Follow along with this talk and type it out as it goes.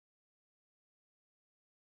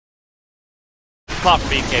apart from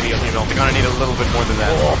being KBO, they're going to need a little bit more than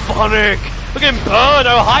that. Oh, Funnick! Look at him burn!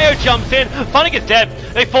 Ohio jumps in. Funnick is dead.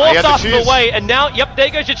 They force us away, and now, yep, there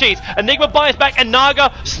goes your cheese. Enigma buys back, and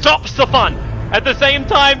Naga stops the fun. At the same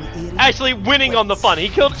time, actually winning on the fun. He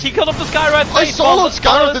killed off the Skywrath. I soloed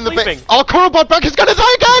Skywrath in the base. Oh, Kurobot back is gonna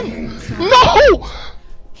die again! No!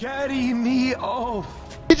 Carry me off.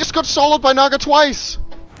 He just got soloed by Naga twice.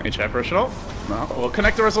 HF original. No, we'll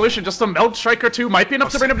connect the resolution. Just a meld strike or two might be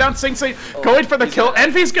enough to bring him down. Sing Sing going for the kill.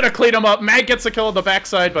 Envy's gonna clean him up. Mag gets a kill on the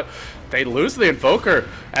backside, but they lose the Invoker.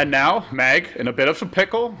 And now Mag in a bit of a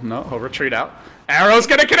pickle. No, he'll retreat out. Arrow's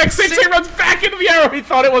gonna connect. Sing Sing runs back into the arrow. He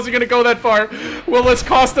thought it wasn't gonna go that far. Will this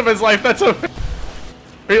cost him his life? That's a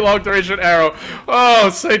very long duration arrow. Oh,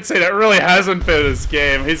 Sing Sing, that really hasn't been his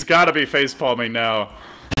game. He's gotta be face palming now.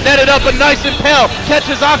 Netted up a nice impale,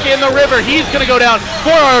 catches Ake in the river, he's gonna go down for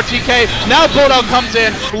ROTK. Now Bulldog comes in,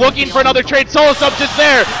 looking for another trade, solo sub just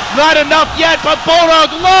there, not enough yet, but Bulldog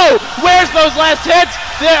low, where's those last hits?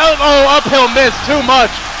 Oh, uphill miss, too much.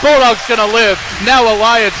 Bulldog's gonna live, now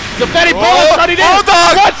Alliance, defending Bulldog running in,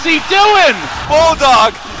 what's he doing?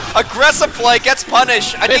 Bulldog, aggressive play, gets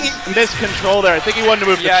punished. I think he missed control there, I think he wanted to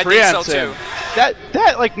move the Treants in.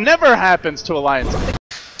 That like never happens to Alliance.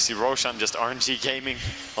 See Roshan just RNG gaming,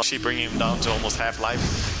 she bringing him down to almost half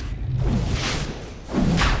life.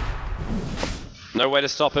 No way to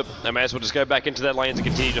stop it. They may as well just go back into that lane to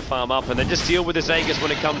continue to farm up and then just deal with this Aegis when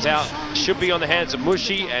it comes out. Should be on the hands of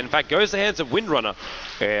Mushi, and in fact goes to the hands of Windrunner.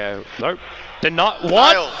 Nope. Did not.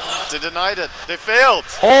 What? They denied it. They failed.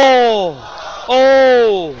 Oh!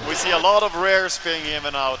 Oh! We see a lot of rares being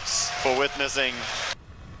given out for witnessing.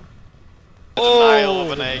 Oh. Denial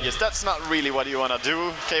of an Aegis. That's not really what you want to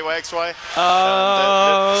do, KYXY.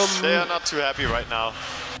 They are not too happy right now.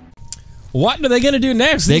 What are they going to do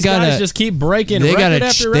next? These guys just keep breaking record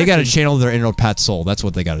after record. They got to channel their inner Pat Soul. That's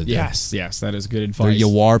what they got to do. Yes, yes, that is good advice. Their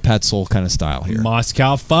Yawar Pat Soul kind of style here.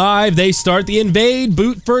 Moscow 5, they start the invade.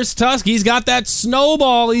 Boot first Tusk. He's got that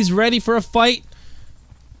snowball. He's ready for a fight.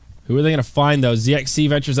 Who are they going to find, though? ZXC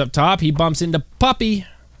ventures up top. He bumps into Puppy.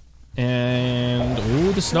 And,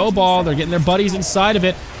 ooh, the snowball. They're getting their buddies inside of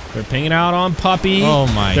it. They're pinging out on Puppy. Oh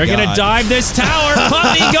my God. They're going to dive this tower.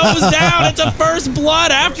 Puppy goes down. It's a first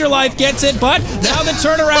blood. Afterlife gets it, but now the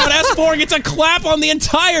turnaround. S4 gets a clap on the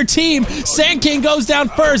entire team. Sand King goes down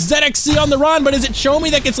first. ZXC on the run, but is it Show Me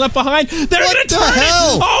that gets left behind? They're going to turn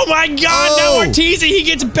it. Oh my God. Now Ortiz, he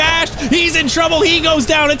gets bashed. He's in trouble. He goes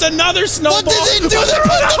down. It's another snowball. What did they do? They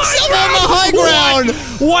put themselves on the high ground.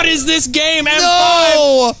 What is this game?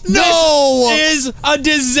 M5. No. No. This is a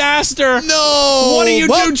disaster. No. What do you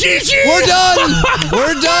do? GG! We're done!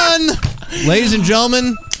 We're done! Ladies and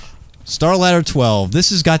gentlemen, Star Ladder 12. This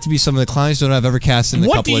has got to be some of the cleanest Dota I've ever cast in a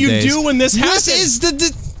couple of days. What do you do when this happens?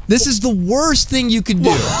 This is the worst thing you could do.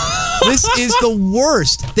 This is the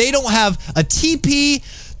worst. They don't have a TP.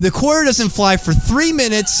 The quarter doesn't fly for 3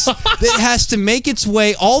 minutes. It has to make its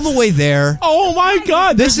way all the way there. Oh my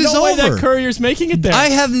God! This is no way over. That Courier's making it there. I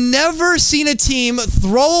have never seen a team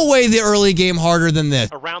throw away the early game harder than this.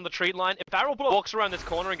 Around the tree line, if Barrel walks around this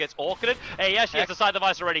corner and gets orchided, yeah, she has the side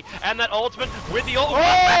device already, and that ultimate with the ult. Whoa!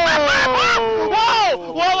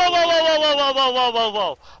 Whoa! Whoa! Whoa! Whoa!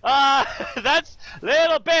 Whoa! Whoa! That's a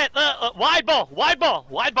little bit wide ball, wide ball,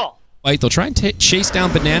 wide ball. They'll try and chase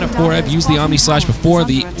down Banana 4Ev, use the Omni Slash before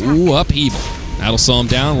the upheaval. That'll slow him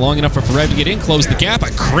down long enough for Forev to get in, close the gap, a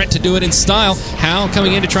crit to do it in style. Hal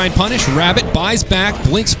coming in to try and punish. Rabbit buys back,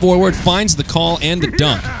 blinks forward, finds the call and the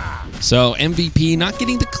dunk. So MVP not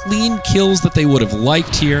getting the clean kills that they would have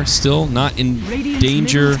liked here. Still not in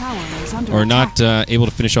danger or not able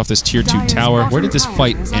to finish off this tier 2 tower. Where did this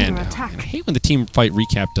fight end? I hate when the team fight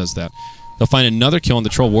recap does that. They'll find another kill on the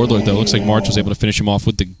Troll Warlord, though. Looks like March was able to finish him off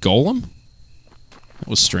with the Golem. That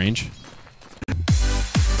was strange.